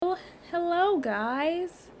Hello,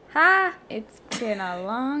 guys. Ha! It's been a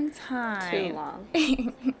long time. Too long.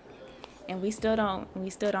 And we still don't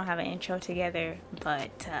have an intro together,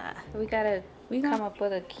 but We gotta We come gon- up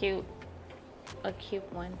with a cute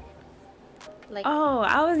one. Like,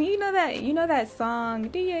 you know that song,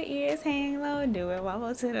 do your ears hang low, do it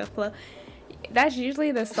wobble to the floor. That's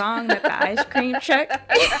usually the song that the ice cream truck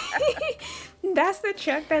that's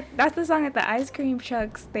the song that the ice cream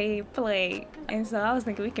trucks they play. And so I was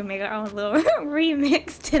thinking we can make our own little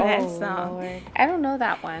remix to that song. Lord. I don't know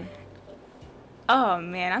that one. Oh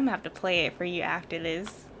man, I'm gonna have to play it for you after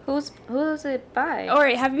this. Who's it by? Or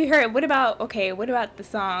have you heard? What about the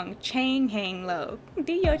song "Chain Hang Low"?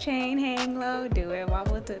 Do your chain hang low? Do it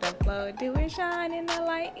wobble to the floor? Do it shine in the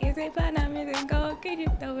light? Is it platinum? Is it gold? Could you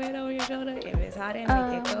throw it over your shoulder? If it's hot and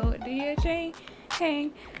make it go. Do your chain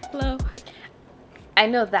hang low? I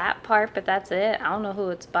know that part, but that's it. I don't know who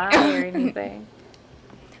it's by or anything.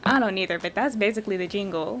 I don't either, but that's basically the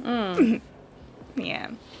jingle. Yeah.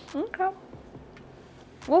 Okay.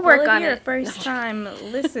 We'll work on If you're it. a first-time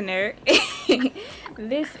listener,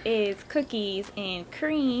 this is Cookies and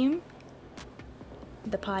Cream,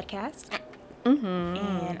 the podcast.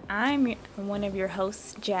 And I'm one of your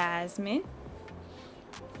hosts, Jasmine.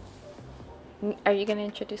 Are you gonna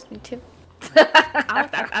introduce me too? I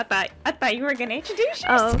thought you were gonna introduce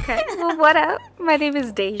yourself. Oh, okay. Well, what up? My name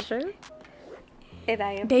is Deja. And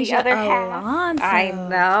I am Deja the other half. Alonso. I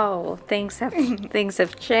know. Things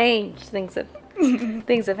have changed. Things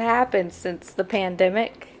have happened since the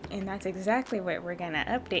pandemic. And that's exactly what we're gonna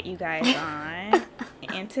update you guys on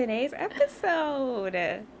in today's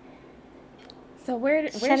episode. So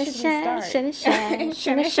where should we start?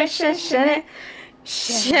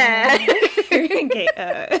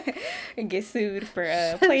 Get sued for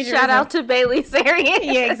plagiarism. Shout out to Bailey Sarian.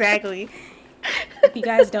 Yeah, exactly. If you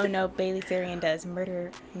guys don't know, Bailey Sarian does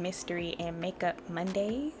murder, mystery, and makeup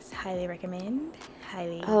Mondays. Highly recommend.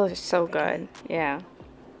 Oh, it's so good. Yeah.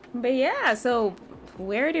 But yeah, so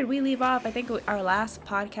where did we leave off? I think our last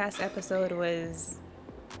podcast episode was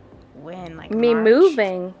when, like, Me March?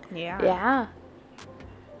 moving. Yeah. Yeah.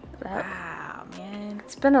 Wow, man.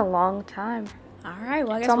 It's been a long time. All right.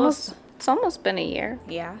 Well, I guess It's almost been a year.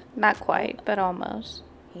 Yeah. Not quite, but almost.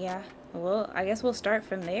 Yeah. Well, I guess we'll start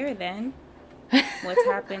from there then. What's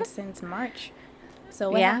happened since March?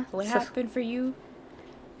 So what happened for you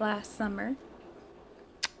last summer?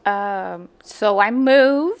 So I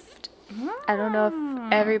moved. I don't know if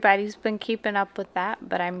everybody's been keeping up with that,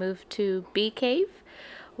 but I moved to Bee Cave,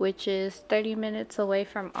 which is 30 minutes away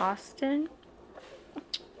from Austin.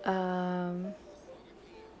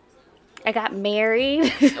 I got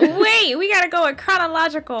married. Wait, we gotta go in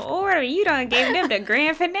chronological order. You done gave them the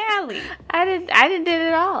grand finale. I didn't do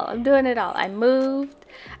it all. I'm doing it all. I moved.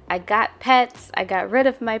 I got pets. I got rid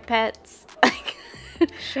of my pets.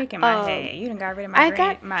 Shaking my head. You done got rid of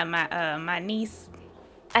my niece.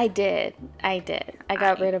 I did. I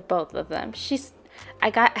got rid of both of them.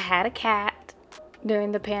 I had a cat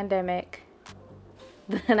during the pandemic.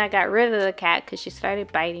 Then I got rid of the cat because she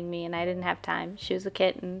started biting me and I didn't have time. She was a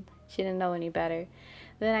kitten. She didn't know any better.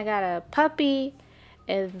 Then I got a puppy,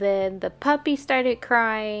 and then the puppy started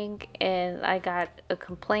crying, and I got a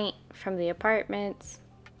complaint from the apartments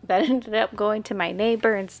that ended up going to my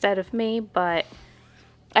neighbor instead of me, but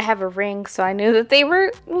I have a ring, so I knew that they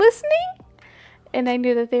were listening, and I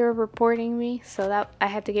knew that they were reporting me, so that I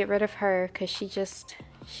had to get rid of her because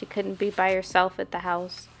she couldn't be by herself at the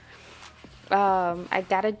house. I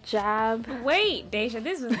got a job. Wait, Deja,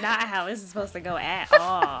 this is not how this is supposed to go at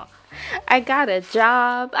all. I got a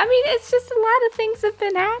job. I mean, it's just a lot of things have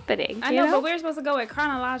been happening. I know, but we're supposed to go in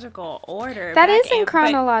chronological order. That is in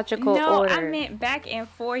chronological order. No, I meant back and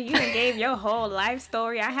forth. You done gave your whole life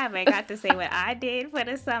story. I haven't got to say what I did for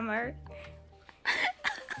the summer.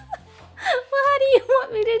 Well, how do you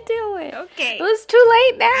want me to do it? Okay. It was too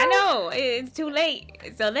late now. I know. It's too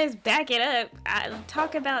late. So let's back it up.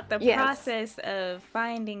 Talk about the process of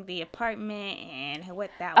finding the apartment and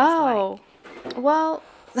what that was like. Well,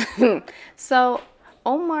 so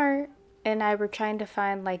Omar and I were trying to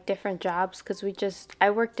find like different jobs because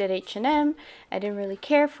I worked at H&M. I didn't really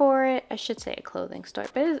care for it. I should say a clothing store,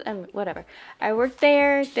 but whatever. I worked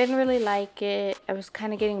there, didn't really like it. I was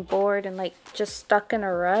kind of getting bored and like just stuck in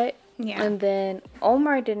a rut. Yeah. And then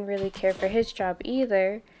Omar didn't really care for his job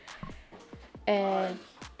either. And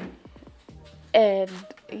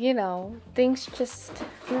you know, we were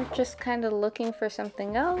just kind of looking for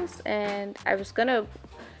something else. And I was going to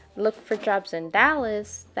look for jobs in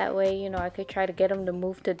Dallas. That way, you know, I could try to get him to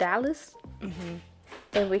move to Dallas. Mm-hmm.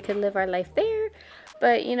 And we could live our life there.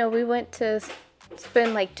 But, you know, we went to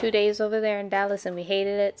spend like 2 days over there in Dallas and we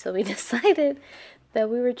hated it. So we decided that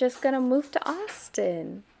we were just going to move to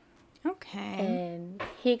Austin. Okay. And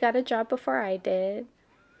he got a job before I did.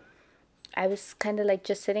 I was kind of like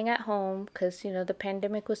just sitting at home because, you know, the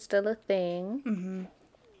pandemic was still a thing. Mm-hmm.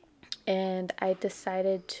 And I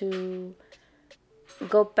decided to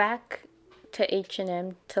go back to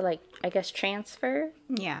H&M to, like, I guess transfer.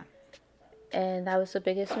 Yeah. And that was the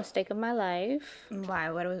biggest mistake of my life. Why?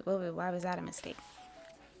 Why was that a mistake?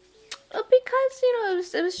 Because, you know,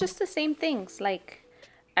 it was just the same things. Like,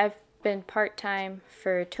 I've been part-time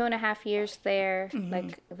for 2.5 years there. Mm-hmm.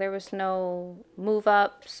 Like, there was no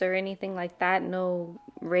move-ups or anything like that. No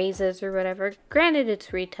raises or whatever. Granted,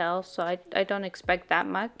 it's retail, so I don't expect that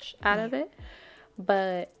much out of it.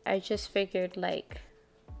 But I just figured, like,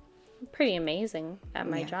 I'm pretty amazing at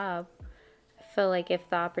my job. I feel like if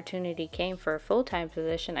the opportunity came for a full-time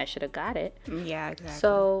position, I should have got it. Yeah, exactly.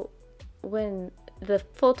 So when the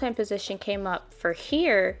full-time position came up for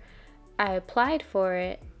here, I applied for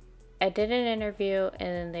it. I did an interview, and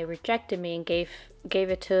then they rejected me and gave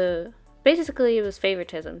it to, basically it was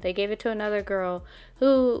favoritism. They gave it to another girl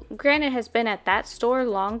who, granted, has been at that store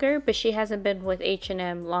longer, but she hasn't been with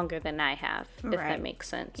H&M longer than I have, if that makes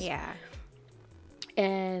sense. Yeah.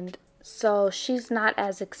 And so she's not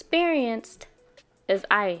as experienced as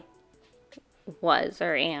I was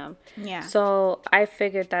or am. Yeah. So I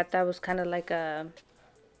figured that was kind of like a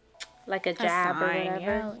jab or sign,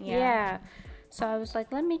 whatever. yeah. So I was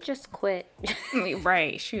like, let me just quit.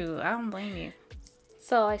 Right. Shoot, I don't blame you.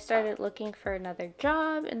 So I started looking for another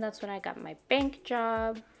job, and that's when I got my bank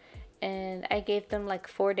job. And I gave them like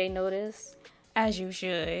 4-day notice. As you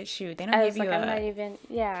should. Shoot, they don't I give was like, you I'm not even,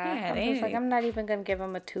 I'm not even going to give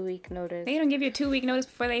them a 2-week notice. They don't give you a 2-week notice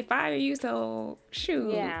before they fire you, so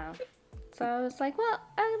shoot. Yeah. So I was like, well,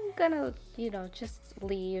 I'm going to, you know, just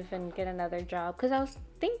leave and get another job. Because I was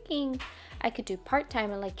thinking I could do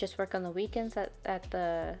part-time and, like, just work on the weekends at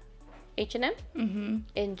the H&M. Mm-hmm.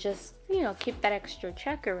 And just, you know, keep that extra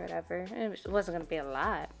check or whatever. And it wasn't going to be a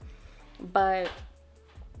lot. But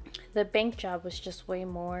the bank job was just way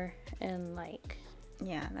more. And, like,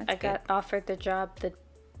 Yeah, that's I good. got offered the job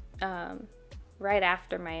right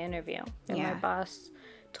after my interview. And my boss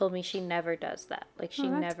told me she never does that. Like, she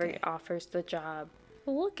never good. offers the job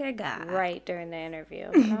Look at God. right during the interview.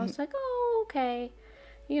 And I was like, oh, okay.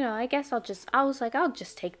 You know, I guess I'll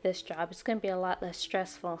just take this job. It's going to be a lot less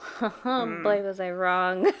stressful. Boy, was I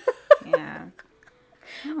wrong. Yeah.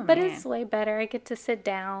 Oh, But man. it's way better. I get to sit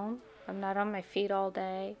down. I'm not on my feet all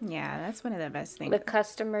day. Yeah, that's one of the best things. The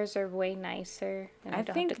customers are way nicer. And I don't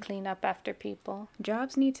have think- to clean up after people.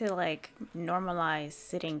 Jobs need to, like, normalize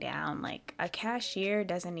sitting down. Like, a cashier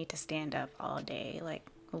doesn't need to stand up all day. Like,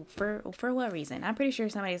 for what reason? I'm pretty sure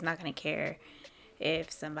somebody's not going to care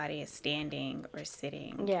if somebody is standing or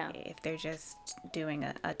sitting. Yeah. If they're just doing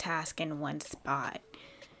a task in one spot.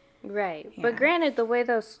 Right. Yeah. But granted, the way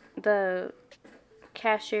the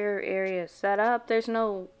cashier area is set up, there's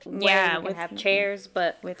no way Yeah, we can with- have chairs,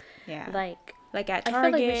 but Like at I Target feel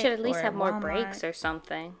like we should at least or have more Walmart. breaks or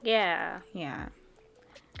something. Yeah. Yeah.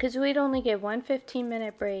 Because we'd only get one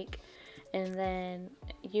 15-minute break, and then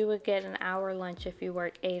you would get an hour lunch if you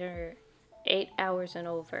work 8 hours and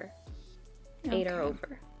over. 8 or Okay.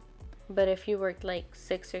 over. But if you worked like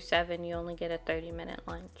 6 or 7, you only get a 30-minute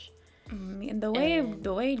lunch. And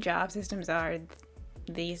the way job systems are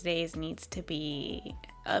these days needs to be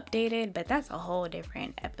updated, but that's a whole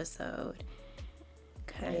different episode.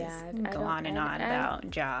 Cause Yeah, we can I go don't- on and on I- about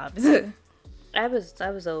jobs. I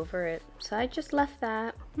was over it, so I just left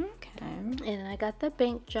that, Okay. and I got the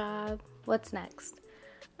bank job. What's next?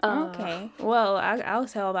 Okay. Well, I'll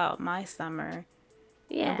tell about my summer.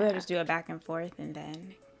 Yeah. We'll just do it back and forth, and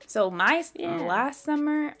then. So my last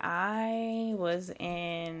summer, I was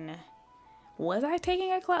in. Was I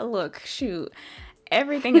taking a class? Look, shoot.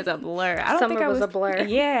 Everything is a blur. I don't Summer think I was a blur.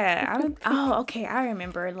 Yeah. I don't, oh, okay. I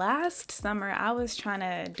remember last summer I was trying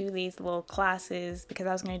to do these little classes because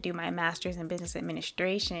I was going to do my master's in business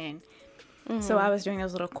administration. So I was doing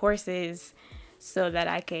those little courses so that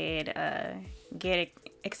I could get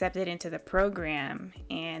accepted into the program.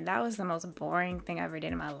 And that was the most boring thing I ever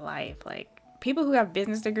did in my life. Like, people who have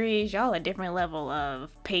business degrees, y'all a different level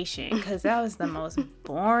of patient because that was the most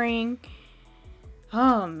boring.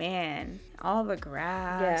 Oh man, all the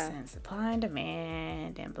graphs and supply and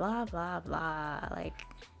demand and blah blah blah. Like,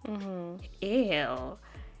 ew.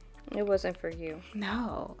 It wasn't for you.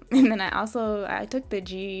 No. And then I took the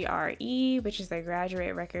GRE, which is the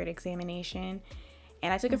graduate record examination,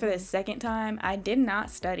 and I took it for the second time. I did not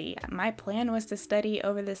study. My plan was to study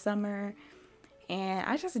over the summer, And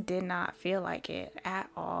I just did not feel like it at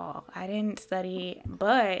all. I didn't study,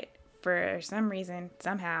 but for some reason,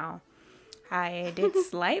 somehow, I did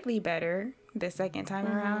slightly better the second time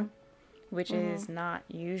around, which is not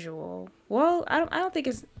usual. Well, I don't think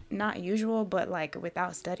it's not usual, but like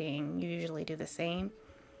without studying, you usually do the same.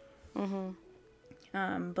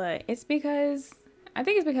 But it's because I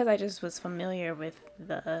think it's because I just was familiar with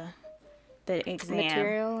the exam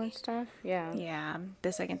Material and stuff. Yeah. Yeah,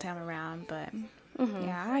 the second time around, but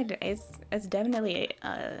yeah, it's definitely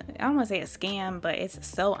I don't want to say a scam, but it's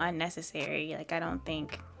so unnecessary. Like I don't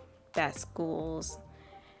think that schools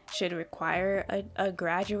should require a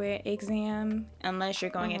graduate exam unless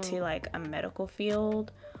you're going into like a medical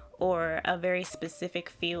field or a very specific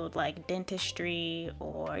field like dentistry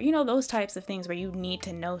or those types of things where you need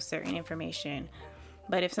to know certain information.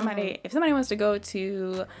 But if somebody wants to go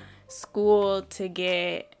to school to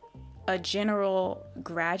get a general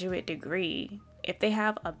graduate degree, if they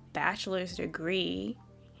have a bachelor's degree,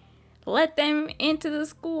 let them into the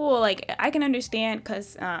school. Like I can understand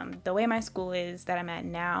because the way my school is that I'm at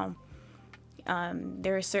now,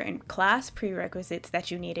 there are certain class prerequisites that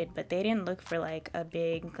you needed, but they didn't look for like a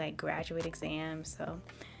big like graduate exam. So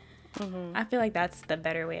I feel like that's the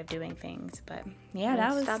better way of doing things. But yeah,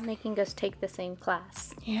 that was. Stop making us take the same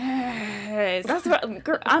class. Yes, that's what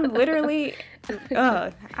girl, I'm literally.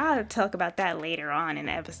 I'll talk about that later on in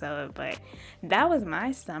the episode. But that was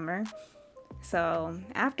my summer. So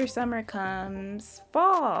after summer comes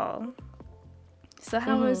fall. So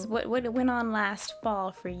how was what went on last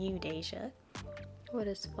fall for you, Deja? What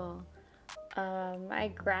is fall?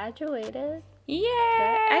 I graduated. Yay!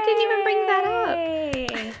 I didn't even bring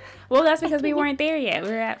that up. Well, that's because we weren't there yet. We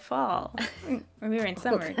were at fall. We were in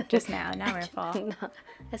summer just now. Now we're in fall. No,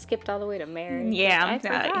 I skipped all the way to marriage. Yeah, I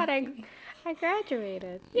forgot. I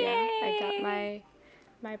graduated. Yay! Yeah, I got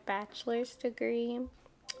my bachelor's degree.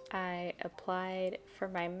 I applied for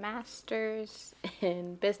my master's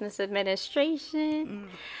in business administration.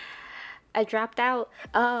 I dropped out.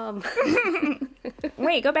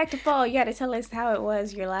 Wait, go back to fall. You got to tell us how it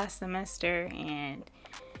was your last semester, and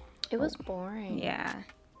it was boring. Yeah.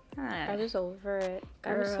 I was over it.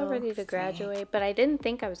 I was so Girl, ready to graduate, but I didn't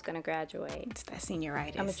think I was going to graduate. It's that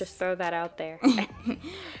senioritis. I'm going to just throw that out there.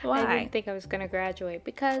 Why? I didn't think I was going to graduate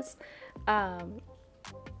because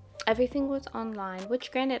everything was online,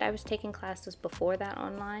 which granted I was taking classes before that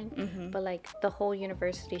online, but like the whole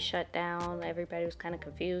university shut down. Everybody was kind of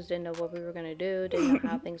confused, didn't know what we were going to do, didn't know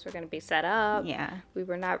how things were going to be set up. Yeah. We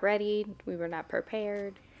were not ready. We were not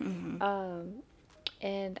prepared.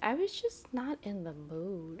 And I was just not in the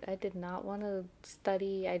mood. I did not want to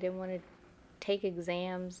study. I didn't want to take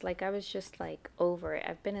exams. Like I was just like over it.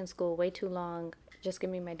 I've been in school way too long. Just give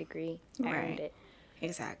me my degree. I earned it.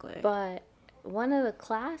 Exactly. But one of the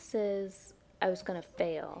classes I was going to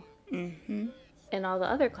fail. And all the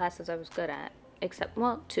other classes I was good at. Except,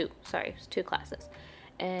 well, two. Sorry, it was 2 classes.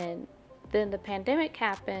 And then the pandemic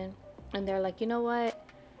happened. And they're like, you know what?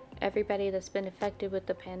 Everybody that's been affected with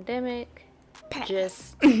the pandemic,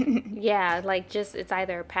 just, yeah, like just, it's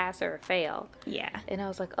either a pass or a fail. Yeah. And I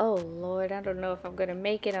was like, oh, Lord, I don't know if I'm going to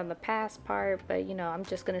make it on the pass part. But, I'm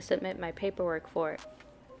just going to submit my paperwork for it.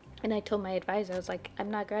 And I told my advisor, I was like,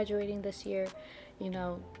 I'm not graduating this year,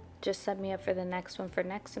 just set me up for the next one for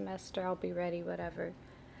next semester. I'll be ready, whatever.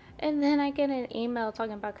 And then I get an email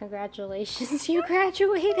talking about congratulations, you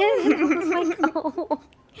graduated. And I was like, oh,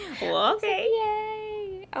 well, okay.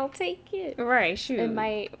 Yay, I'll take it. Right, shoot. And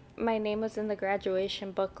my name was in the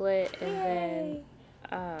graduation booklet, and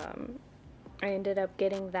then I ended up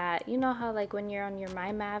getting that. You know how like when you're on your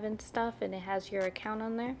MyMav and stuff, and it has your account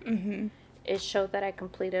on there? It showed that I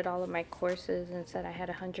completed all of my courses and said I had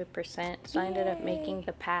 100%. So I ended up making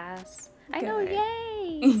the pass. Good. I know,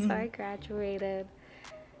 yay! So I graduated.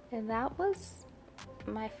 And that was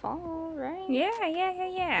my fall, right?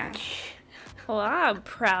 Yeah. Well, I'm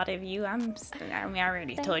proud of you. I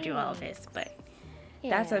already told you all this, but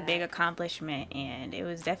that's a big accomplishment. And it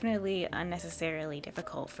was definitely unnecessarily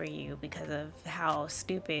difficult for you because of how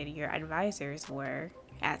stupid your advisors were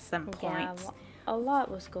at some points. Yeah, a lot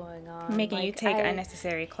was going on. Making you take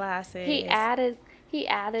unnecessary classes. He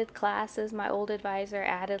added classes. My old advisor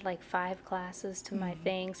added like 5 classes to my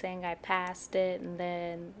thing saying I passed it. And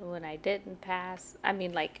then when I didn't pass, I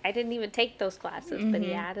didn't even take those classes, but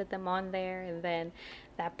he added them on there. And then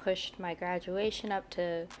that pushed my graduation up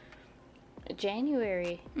to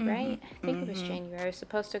January, right? I think it was January. I was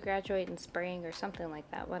supposed to graduate in spring or something like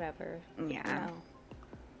that. Whatever. Yeah.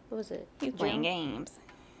 What was it? You playing games.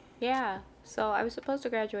 Yeah. So I was supposed to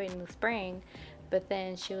graduate in the spring, But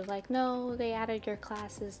then she was like, no, they added your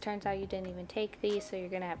classes. Turns out you didn't even take these, so you're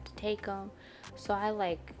going to have to take them. So I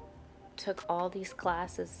like took all these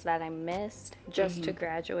classes that I missed just to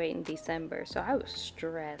graduate in December. So I was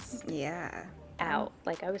stressed Yeah. out.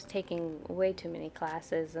 Like I was taking way too many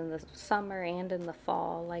classes in the summer and in the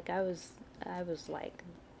fall. Like I was like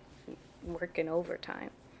working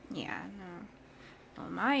overtime. Yeah, no. Well,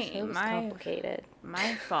 So it was complicated.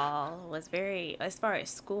 my fall was very, as far as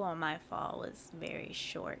school, my fall was very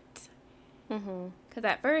short. Because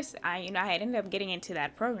at first, I had ended up getting into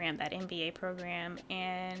that program, that MBA program,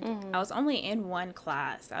 and I was only in one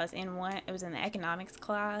class. It was in the economics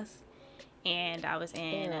class, and I was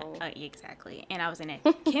in, exactly, and I was in a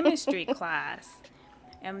chemistry class.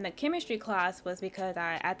 And the chemistry class was because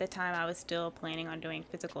at the time, I was still planning on doing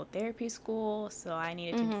physical therapy school, so I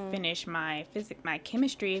needed to finish my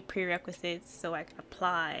chemistry prerequisites so I could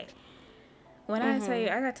apply. When I say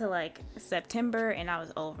I got to like September and I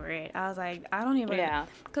was over it, I was like, I don't even,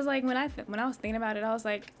 because like when I was thinking about it, I was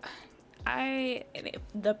like,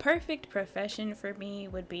 the perfect profession for me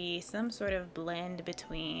would be some sort of blend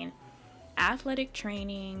between athletic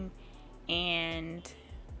training and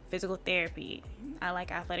physical therapy. I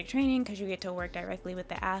like athletic training because you get to work directly with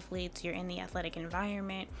the athletes, you're in the athletic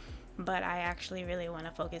environment, but I actually really want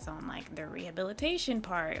to focus on like the rehabilitation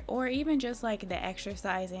part or even just like the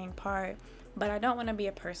exercising part, but I don't want to be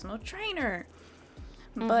a personal trainer.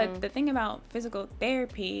 But the thing about physical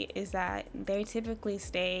therapy is that they typically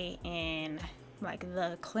stay in like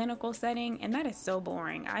the clinical setting, and that is so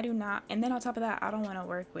boring. I do not, and then on top of that, I don't want to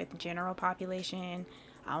work with general population.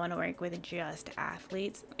 I want to work with just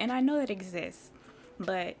athletes, and I know that exists,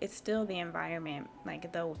 but it's still the environment,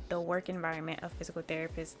 like the work environment of physical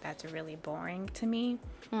therapists, that's really boring to me.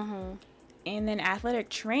 And then athletic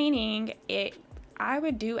training, I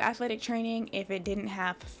would do athletic training if it didn't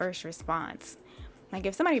have first response. Like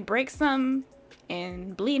if somebody breaks something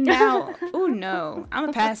and bleeding out, oh no, I'm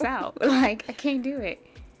gonna pass out. Like I can't do it.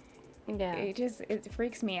 Yeah. It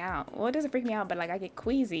freaks me out. Well, it doesn't freak me out, but like I get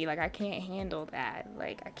queasy. Like I can't handle that.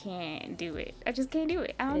 Like I can't do it. I just can't do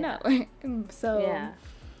it. I don't know. So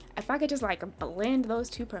if I could just like blend those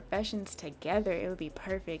two professions together, it would be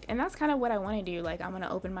perfect. And that's kind of what I want to do. Like I'm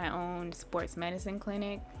gonna open my own sports medicine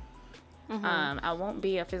clinic. I won't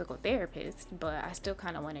be a physical therapist, but I still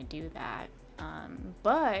kind of want to do that.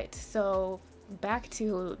 But so back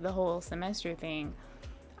to the whole semester thing,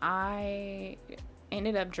 I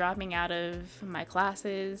ended up dropping out of my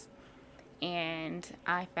classes and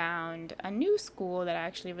I found a new school that I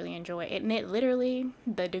actually really enjoy. And it literally,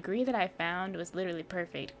 the degree that I found was literally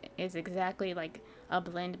perfect. It's exactly like a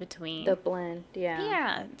blend between. The blend, yeah.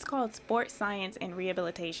 Yeah, it's called Sports Science and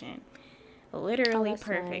Rehabilitation. Literally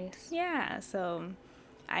perfect. Nice. Yeah, so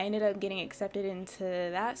I ended up getting accepted into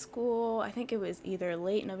that school. I think it was either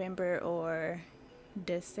late November or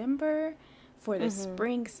December for the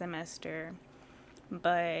spring semester.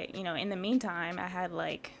 But, in the meantime, I had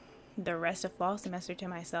like the rest of fall semester to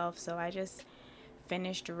myself. So I just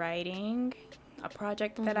finished writing a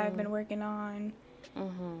project that I've been working on.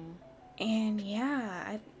 And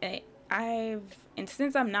yeah, and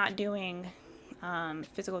since I'm not doing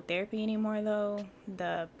physical therapy anymore, though,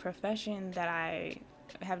 the profession that I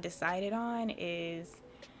have decided on is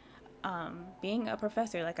being a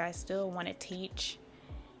professor. Like I still want to teach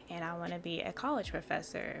and I want to be a college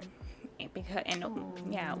professor.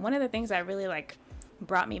 One of the things that really like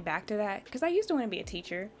brought me back to that, because I used to want to be a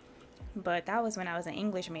teacher, but that was when I was an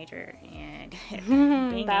English major, and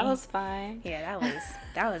that was fine. Yeah,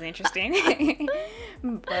 that was interesting.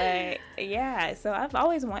 But yeah, so I've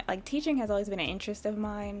always teaching has always been an interest of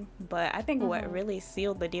mine, but I think what really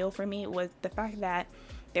sealed the deal for me was the fact that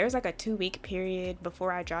there was like a 2-week period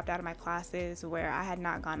before I dropped out of my classes where I had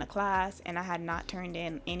not gone to class and I had not turned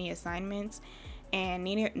in any assignments. And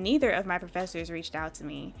neither of my professors reached out to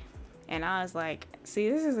me. And I was like, see,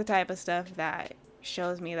 this is the type of stuff that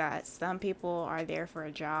shows me that some people are there for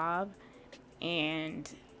a job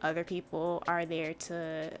and other people are there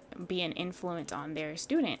to be an influence on their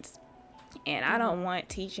students. And I don't want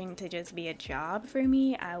teaching to just be a job for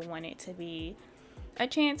me. I want it to be a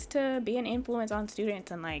chance to be an influence on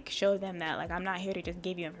students and like show them that like I'm not here to just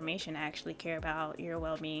give you information. I actually care about your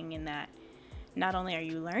well-being and that not only are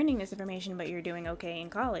you learning this information, but you're doing okay in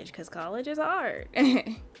college, because college is hard.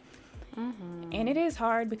 And it is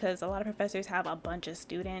hard because a lot of professors have a bunch of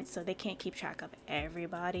students, so they can't keep track of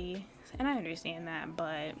everybody. And I understand that,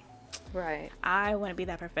 but I want to be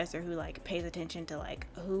that professor who like pays attention to like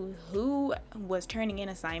who was turning in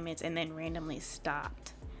assignments and then randomly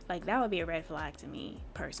stopped. Like that would be a red flag to me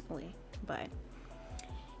personally. But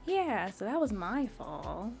yeah, so that was my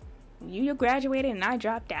fall. You graduated and I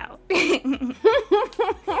dropped out.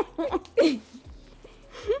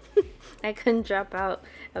 I couldn't drop out.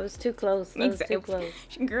 I was too close. I was too close.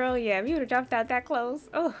 Girl, yeah, if you would have dropped out that close,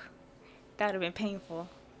 oh, that would have been painful.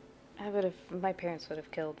 My parents would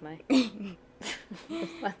have killed me.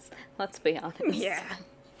 let's be honest. Yeah.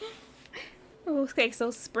 Okay,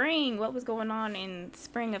 so spring, what was going on in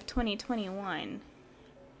spring of 2021?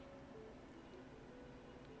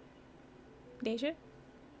 Deja?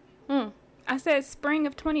 I said spring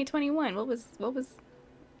of 2021. What was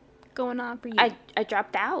going on for you? I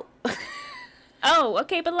dropped out. Oh,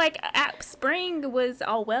 okay, but like spring was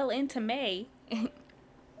all well into May.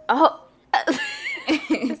 Oh.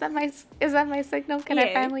 Is that my signal? Can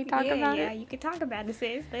I finally talk about it? Yeah, you can talk about it,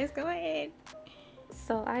 sis. Let's go ahead.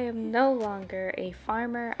 So I am no longer a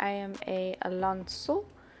farmer. I am a Alonso.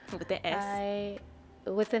 With the S.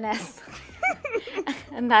 With an S.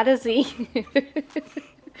 And not a Z.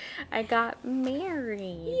 I got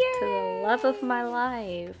married to the love of my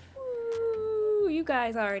life. Ooh, you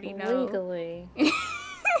guys already know. Legally.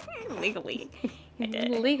 Legally.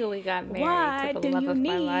 Legally got married to the love of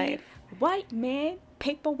my life. White man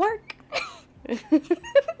paperwork.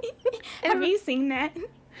 Have you seen that?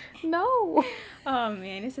 No. Oh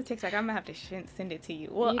man, it's a TikTok. I'm gonna have to send it to you.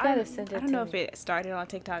 Well, you gotta send it to me. I don't know if it started on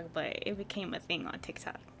TikTok, but it became a thing on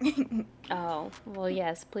TikTok. Oh, well,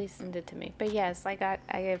 yes, please send it to me. But yes, I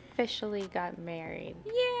officially got married.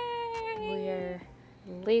 Yay! We're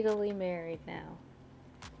legally married now.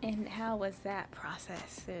 And how was that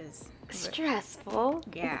process? It was stressful.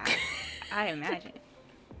 Yeah, I imagine.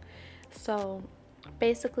 So,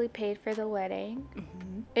 basically paid for the wedding.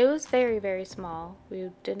 Mm-hmm. It was very, very small. We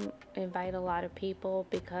didn't invite a lot of people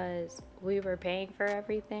because we were paying for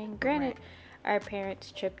everything. Granted, our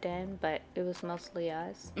parents chipped in, but it was mostly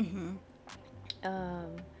us. Mm-hmm.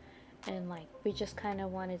 And like we just kind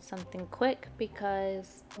of wanted something quick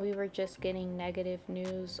because we were just getting negative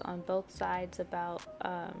news on both sides about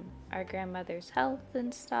our grandmother's health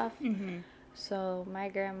and stuff. Mm-hmm. So my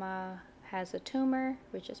grandma has a tumor,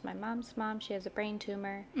 which is my mom's mom. She has a brain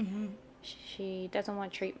tumor. Mm-hmm. She doesn't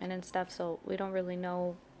want treatment and stuff, so we don't really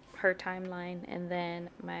know her timeline. And then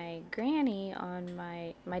my granny on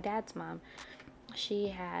my dad's mom, she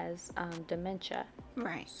has dementia.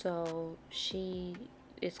 Right. So she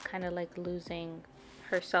is kind of like losing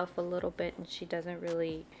herself a little bit, and she doesn't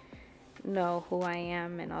really know who I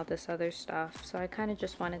am and all this other stuff. So I kind of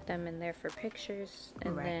just wanted them in there for pictures.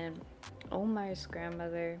 And then Omar's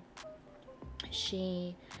grandmother,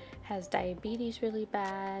 she has diabetes really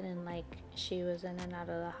bad, and like she was in and out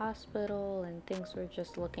of the hospital, and things were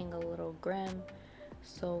just looking a little grim.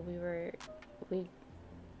 So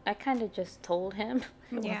I kind of just told him.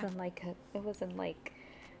 It wasn't like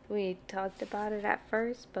we talked about it at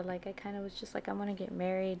first, but like I kind of was just like, I want to get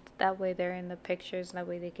married. That way they're in the pictures, that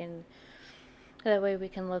way we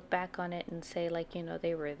can look back on it and say like, you know,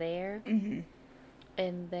 they were there. Mm-hmm.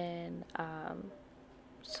 And then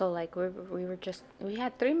so like we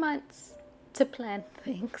had 3 months to plan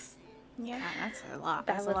things. Yeah, that's a lot.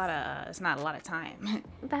 It's not a lot of time.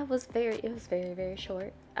 It was very, very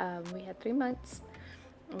short. We had 3 months.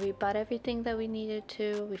 We bought everything that we needed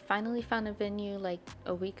to. We finally found a venue like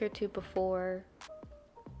a week or two before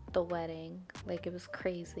the wedding. Like it was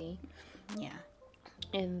crazy. Yeah.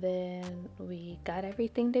 And then we got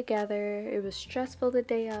everything together. It was stressful the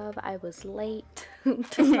day of. I was late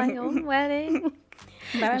to my own wedding.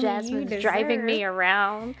 But Jasmine's driving me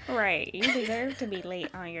around. Right. You deserve to be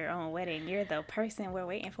late on your own wedding. You're the person we're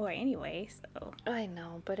waiting for anyway, so. I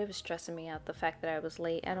know, but it was stressing me out, the fact that I was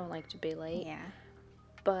late. I don't like to be late. Yeah.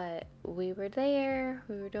 But we were there.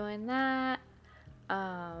 We were doing that.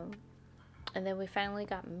 And then we finally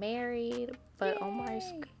got married. But Yay!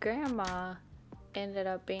 Omar's grandma ended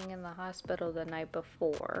up being in the hospital the night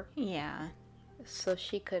before. Yeah. So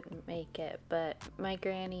she couldn't make it, but my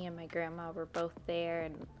granny and my grandma were both there,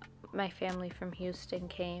 and my family from Houston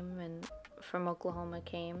came, and from Oklahoma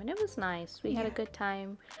came, and it was nice. We had a good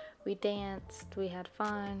time. We danced. We had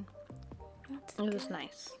fun. It was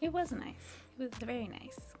nice. It was nice. It was very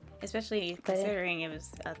nice. Especially considering it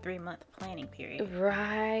was a 3-month planning period.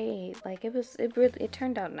 Right. Like it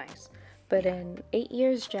turned out nice. But in 8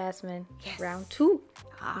 years, Jasmine, round 2.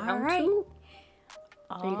 Round 2.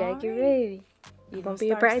 You gotta get ready. You're gonna be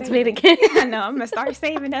a bridesmaid again. I know. I'm gonna start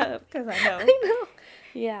saving up because I know. I know.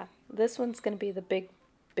 Yeah. This one's gonna be the big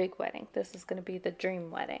wedding. This is gonna be the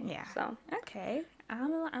dream wedding. Yeah. So. Okay.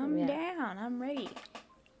 I'm down. I'm ready.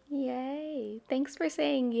 Yay. Thanks for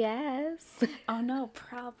saying yes. Oh, no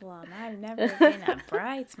problem. I've never been a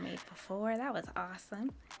bridesmaid before. That was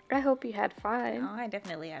awesome. I hope you had Oh, fun. I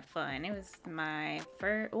definitely had fun. It was my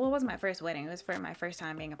first, well, it wasn't my first wedding. It was for my first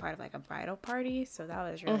time being a part of like a bridal party. So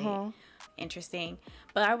that was really interesting.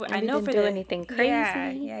 But I And you know didn't for do the, anything yeah,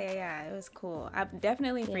 crazy. yeah, yeah, yeah. It was cool. I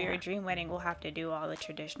definitely for your Yeah. dream wedding, we'll have to do all the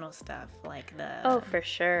traditional stuff like Oh, the for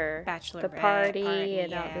sure. The bachelorette party party.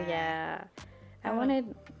 and all the, Yeah. yeah. I That'll,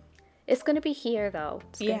 wanted, it's going to be here though.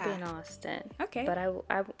 It's going to be yeah. in Austin. Okay. But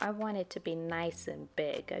I want it to be nice and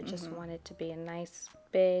big. I just want it to be a nice,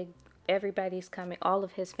 big, everybody's coming, all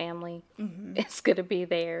of his family is going to be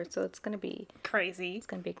there. So it's going to be, Crazy.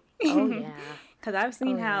 oh yeah. Because I've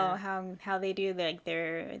seen Oh, yeah. how they do like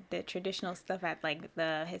the traditional stuff at like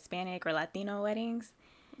the Hispanic or Latino weddings.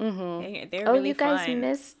 They're Oh, really you guys fun.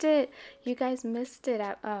 missed it. You guys missed it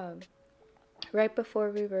at, right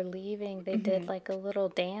before we were leaving, they did like a little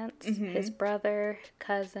dance. His brother,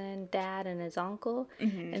 cousin, dad, and his uncle,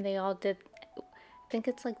 and they all did. I think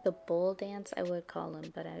it's like the bull dance. I would call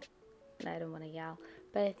him, but I don't want to yell.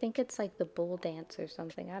 But I think it's like the bull dance or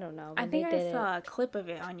something. I don't know. I When they think I did it, saw a clip of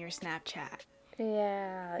it on your Snapchat.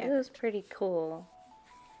 yeah, it Yeah, was pretty cool.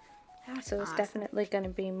 that's So it's awesome. definitely going to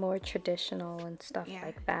be more traditional and stuff Yeah.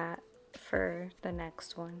 like that for the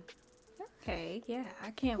next one. Okay, yeah, I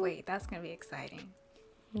can't wait. That's gonna be exciting.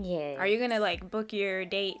 Yeah. Are you gonna like book your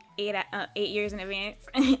date 8 years in advance,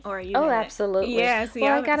 or are you Oh, gonna? absolutely. Yeah. See,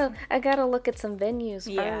 Well, I gotta look at some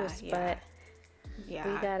venues Yeah, first, yeah, but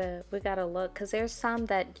yeah. we gotta look because there's some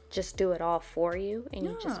that just do it all for you and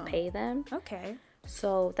you just Oh, pay them. okay.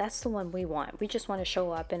 So that's the one we want. We just want to show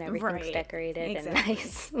up and everything's Right. decorated and Exactly.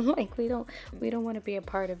 nice. Like we don't want to be a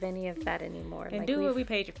part of any of that anymore. And Like do what we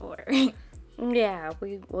paid you for. yeah,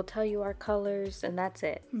 we will tell you our colors and that's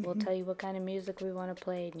it. We'll tell you what kind of music we want to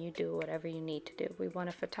play and you do whatever you need to do. We want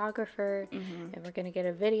a photographer and we're going to get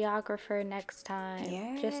a videographer next time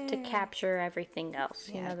just to Yeah. capture everything else,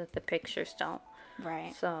 you Yeah. know, that the pictures don't.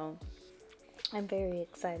 Right. So I'm very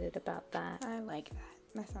excited about that. I like that.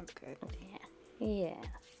 That sounds good. Yeah.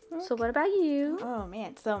 Yeah. So what about you? Oh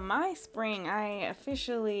man, so my spring, I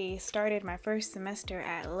officially started my first semester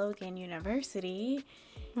at Logan University.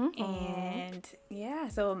 And yeah,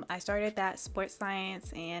 so I started that sports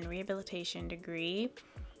science and rehabilitation degree.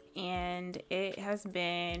 And it has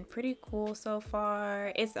been pretty cool so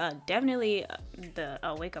far. It's definitely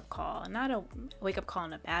a wake up call. Not a wake up call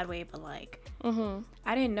in a bad way, but like,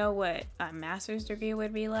 I didn't know what a master's degree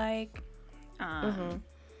would be like.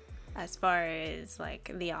 As far as like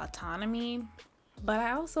the autonomy, but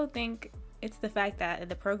I also think it's the fact that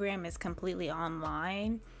the program is completely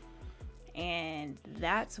online, and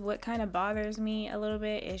that's what kind of bothers me a little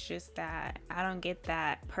bit. It's just that I don't get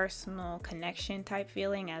that personal connection type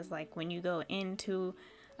feeling as like when you go into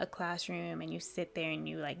a classroom and you sit there and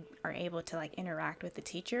you like are able to like interact with the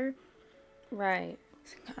teacher. Right.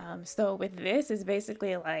 So with this is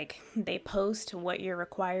basically like they post what your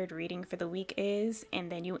required reading for the week is,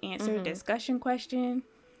 and then you answer a discussion question,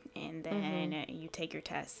 and then you take your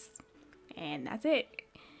tests, and that's it.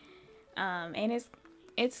 And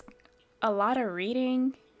it's a lot of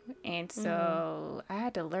reading, and so I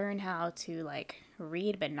had to learn how to like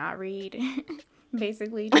read but not read.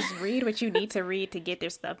 Basically, just read what you need to read to get their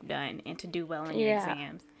stuff done and to do well in your Yeah.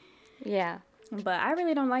 exams. Yeah. But I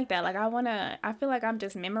really don't like that. Like I feel like I'm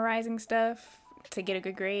just memorizing stuff to get a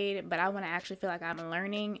good grade, but I want to actually feel like I'm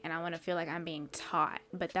learning and I want to feel like I'm being taught.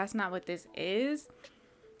 But that's not what this is.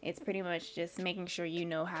 It's pretty much just making sure you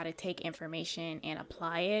know how to take information and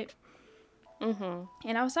apply it.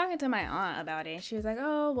 And I was talking to my aunt about it, and she was like,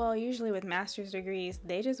 oh, well, usually with master's degrees,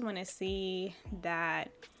 they just want to see that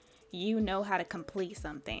you know how to complete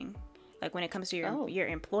something. Like when it comes to your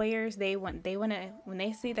employers, they want to, when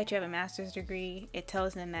they see that you have a master's degree, it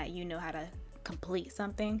tells them that you know how to complete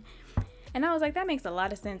something. And I was like, that makes a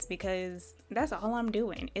lot of sense because that's all I'm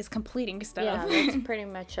doing is completing stuff. Yeah, that's pretty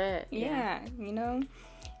much it. Yeah, you know.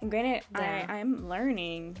 Granted, Yeah. I'm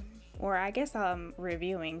learning, or I guess I'm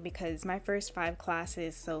reviewing, because my first 5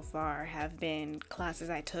 classes so far have been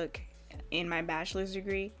classes I took in my bachelor's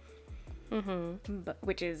degree. But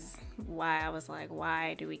which is why I was like,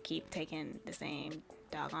 why do we keep taking the same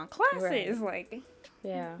doggone classes? Right. Like,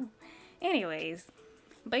 Yeah. anyways.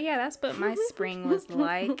 But yeah, that's what my spring was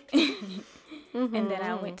like. And then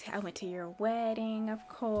I went to your wedding, of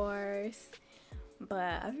course.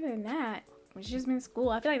 But other than that, it's just been school.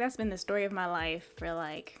 I feel like that's been the story of my life for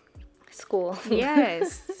like School.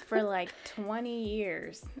 yes, for like 20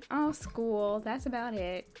 years. Oh, school. That's about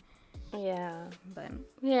it. Yeah. But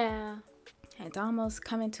Yeah. it's almost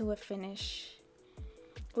coming to a finish.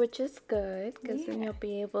 Which is good, because then Yeah. you'll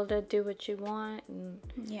be able to do what you want, and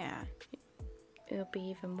Yeah. you'll be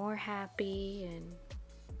even more happy, and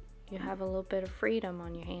you have a little bit of freedom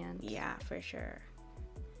on your hands. Yeah, for sure.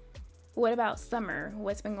 What about summer?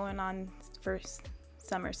 What's been going on for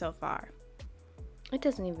summer so far? It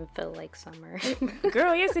doesn't even feel like summer.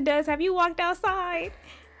 Girl, yes it does. Have you walked outside?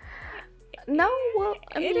 No, well,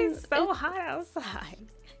 It is so hot outside.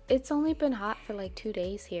 it's only been hot for like 2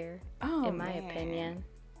 days here, Oh, in my man. opinion.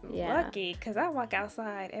 Yeah. Lucky, because I walk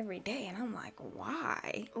outside every day and I'm like,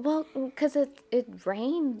 why? Well, because it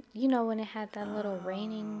rained, when it had that little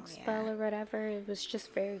raining Oh, spell yeah. or whatever. It was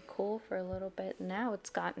just very cool for a little bit. Now it's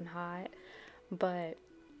gotten hot, but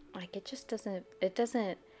like it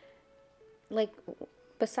doesn't, like,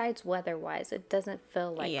 besides weather-wise, it doesn't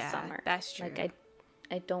feel like Yeah, summer. that's true. Like,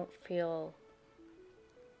 I don't feel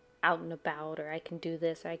out and about, or I can do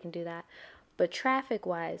this or I can do that. But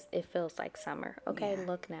traffic-wise, it feels like summer. Okay, Yeah.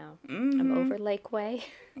 look now. Mm-hmm. I'm over Lakeway.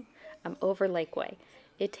 I'm over Lakeway.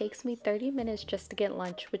 It takes me 30 minutes just to get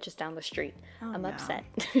lunch, which is down the street. Oh, I'm no. upset.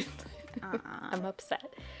 I'm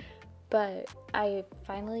upset. But I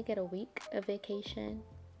finally get a week of vacation,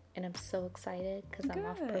 and I'm so excited because I'm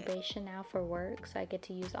off Good. probation now for work, so I get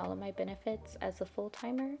to use all of my benefits as a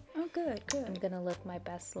full-timer. Oh, good, I'm good. gonna live my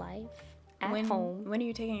best life at When home. are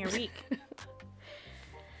you taking your week?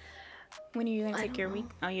 When are you going to take your week?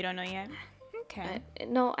 Oh, you don't know yet? Okay.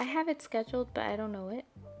 No, I have it scheduled, but I don't know it.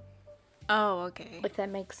 Oh, okay. If that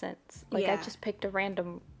makes sense. Like, I Yeah. just picked a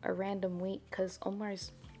random week because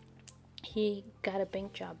he got a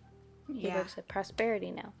bank job. He Yeah. works at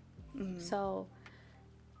Prosperity now. So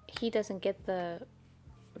he doesn't get the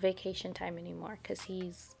vacation time anymore because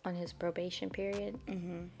he's on his probation period.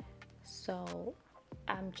 So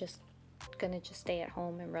I'm just gonna stay at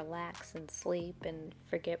home and relax and sleep and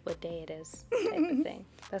forget what day it is, type of thing.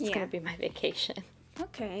 That's Yeah. gonna be my vacation.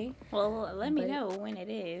 Okay. Well, let me But- know when it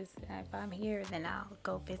is. If I'm here, then I'll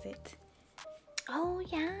go visit. Oh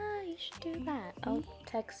yeah, you should do that. I'll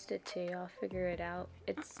text it to you. I'll figure it out.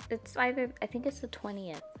 It's either, I think it's the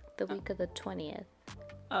 20th, the week of the 20th,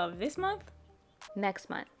 Of this month? next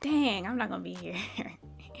month. Dang, I'm not going to be here.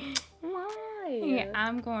 Why? Yeah,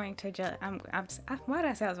 I'm going to why did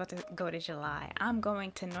I say I was about to go to July? I'm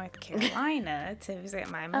going to North Carolina to visit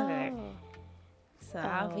my mother. Oh, So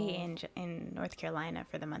I'll be in North Carolina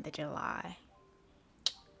for the month of July.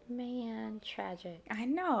 man, tragic. I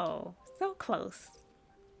know, so close,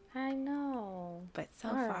 I know. but so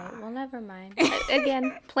All far. right, well, never mind.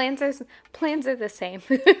 Again, plans are the same.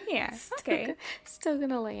 Yeah, okay. Still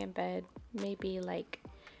gonna lay in bed. Maybe like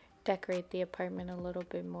decorate the apartment a little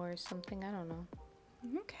bit more or something. I don't know.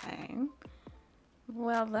 Okay.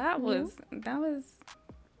 Well, that was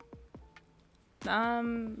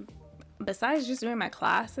besides just doing my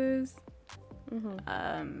classes,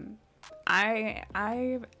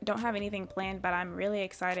 I don't have anything planned, but I'm really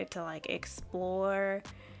excited to like explore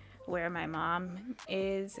where my mom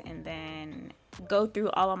is and then go through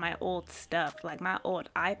all of my old stuff, like my old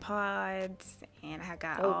iPods, and I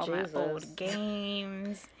got all my old Jesus.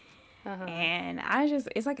 games. Uh-huh. And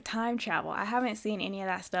it's like time travel. I haven't seen any of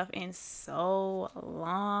that stuff in so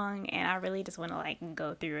long, and I really just want to like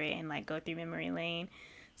go through it and like go through memory lane.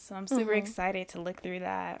 So I'm super excited to look through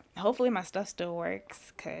that. Hopefully my stuff still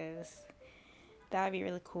works, because that would be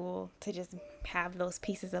really cool to just have those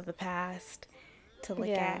pieces of the past to look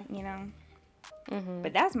Yeah. at, you know.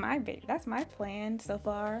 But that's my plan so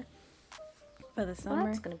far for the Well, summer.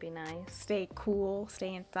 that's gonna be nice. Stay cool,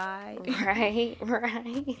 stay inside. Right,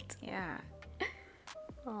 right. Yeah.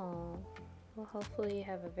 Oh, well, hopefully you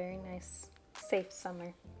have a very nice, safe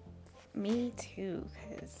summer. Me too,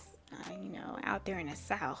 because, out there in the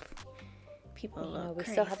South, people look We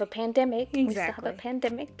crazy. still have a pandemic. We still Exactly. have a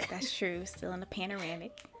pandemic. That's true. Still in the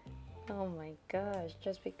panoramic. Oh my gosh,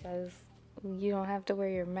 just because you don't have to wear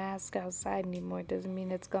your mask outside anymore doesn't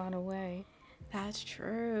mean it's gone away. That's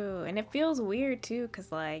true. And it feels weird too, because,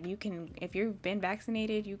 like, if you've been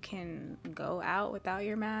vaccinated, you can go out without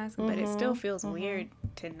your mask, but it still feels weird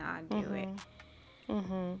to not do it.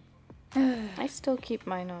 I still keep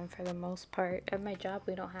mine on for the most part. At my job,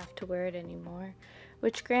 we don't have to wear it anymore.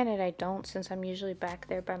 Which, granted, I don't, since I'm usually back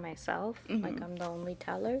there by myself. Like, I'm the only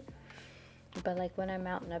teller. But, like, when I'm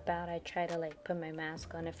out and about, I try to, like, put my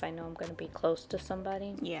mask on if I know I'm going to be close to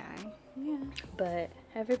somebody. Yeah. But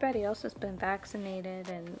everybody else has been vaccinated,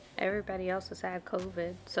 and everybody else has had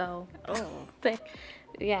COVID. So, Oh.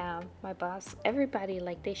 yeah, my boss, everybody,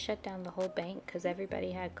 like, they shut down the whole bank because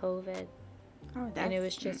everybody had COVID. Oh, that's... And it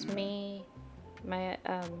was just me, my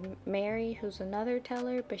Mary, who's another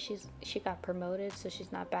teller, but she got promoted, so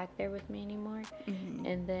she's not back there with me anymore. And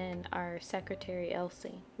and then our secretary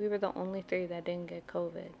Elsie. We were the only 3 that didn't get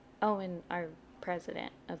COVID. Oh, and our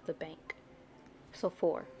president of the bank. So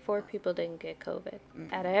 4 people didn't get COVID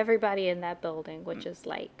out of everybody in that building, which is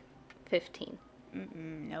like 15.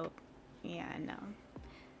 Nope. Yeah, no.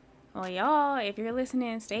 Well, y'all, if you're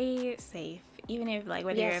listening, stay safe. Even if, like,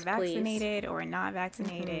 whether Yes, you're vaccinated or not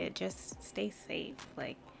vaccinated, just stay safe.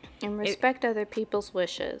 Like, And respect other people's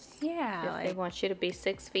wishes. yeah, If they like, want you to be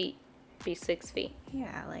 6 feet, be 6 feet.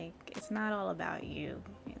 yeah, like, it's not all about you.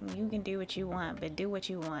 You can do what you want, but do what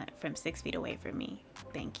you want from 6 feet away from me.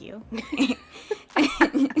 Thank you.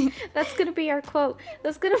 That's going to be our quote.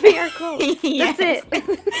 That's going to be our quote. Yes. That's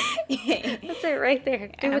it. That's it right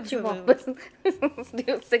there. Do what you want. Let's do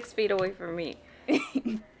it 6 feet away from me.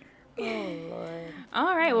 Oh, Lord.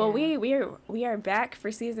 All right. Well, we are back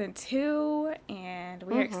for season 2, and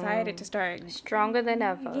we're excited to start. Stronger than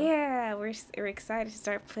ever. Yeah, we're excited to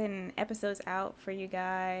start putting episodes out for you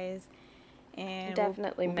guys. And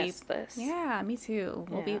Definitely missed this. Yeah, me too.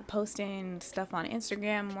 We'll be Yeah. posting stuff on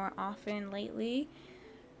Instagram more often lately.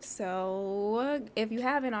 So if you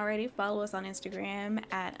haven't already, follow us on Instagram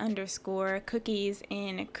at _cookies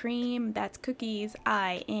in cream. That's cookies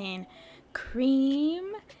in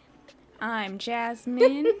cream. I'm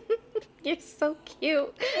Jasmine. You're so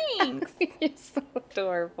cute. Thanks. You're so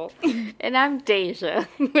adorable. And I'm Deja.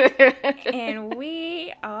 And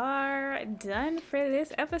we are done for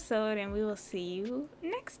this episode, and we will see you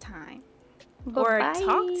next time. Or Bye-bye.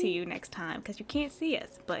 talk to you next time, because you can't see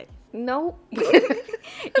us, but Nope.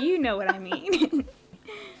 you know what I mean.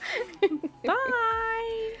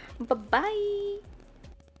 Bye. Bye-bye.